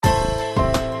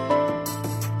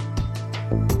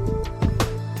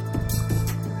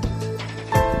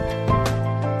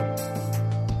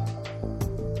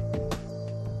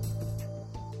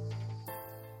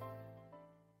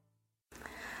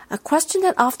question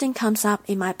that often comes up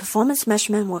in my performance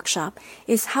measurement workshop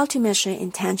is how to measure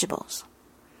intangibles.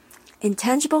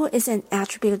 Intangible is an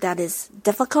attribute that is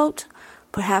difficult,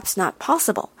 perhaps not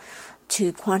possible,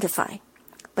 to quantify,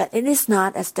 but it is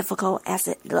not as difficult as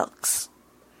it looks.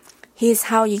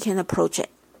 Here's how you can approach it.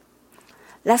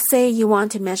 Let's say you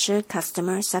want to measure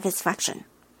customer satisfaction.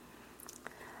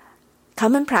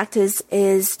 Common practice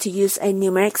is to use a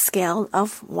numeric scale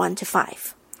of 1 to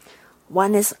 5.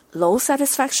 1 is low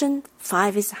satisfaction,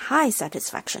 5 is high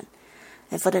satisfaction.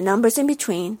 And for the numbers in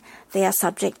between, they are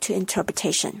subject to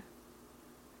interpretation.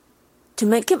 To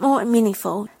make it more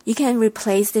meaningful, you can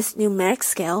replace this numeric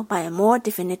scale by a more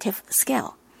definitive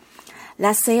scale.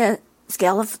 Let's say a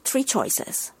scale of 3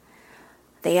 choices.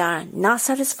 They are not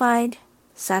satisfied,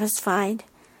 satisfied,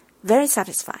 very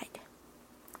satisfied.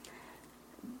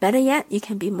 Better yet, you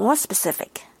can be more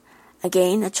specific.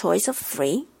 Again, a choice of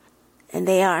 3, and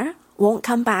they are won't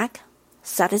come back,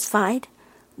 satisfied,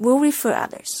 will refer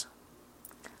others.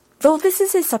 Though this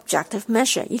is a subjective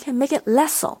measure, you can make it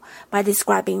less so by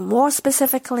describing more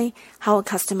specifically how a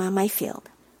customer might feel.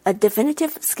 A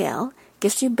definitive scale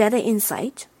gives you better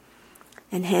insight,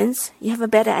 and hence you have a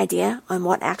better idea on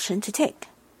what action to take.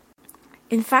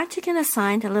 In fact, you can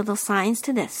assign a little science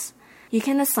to this. You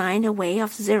can assign a weight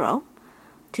of 0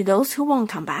 to those who won't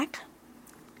come back,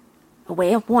 a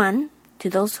weight of 1 to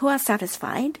those who are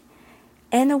satisfied,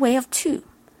 and a weight of 2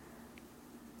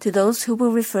 to those who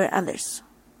will refer others.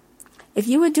 If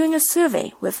you were doing a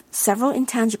survey with several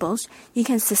intangibles, you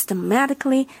can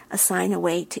systematically assign a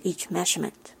weight to each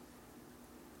measurement.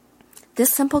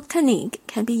 This simple technique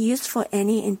can be used for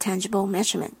any intangible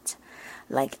measurement,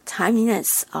 like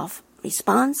timeliness of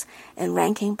response and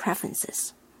ranking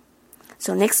preferences.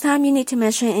 So next time you need to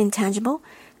measure an intangible,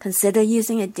 consider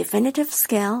using a definitive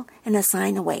scale and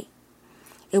assign a weight.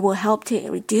 It will help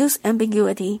to reduce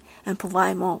ambiguity and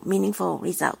provide more meaningful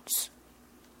results.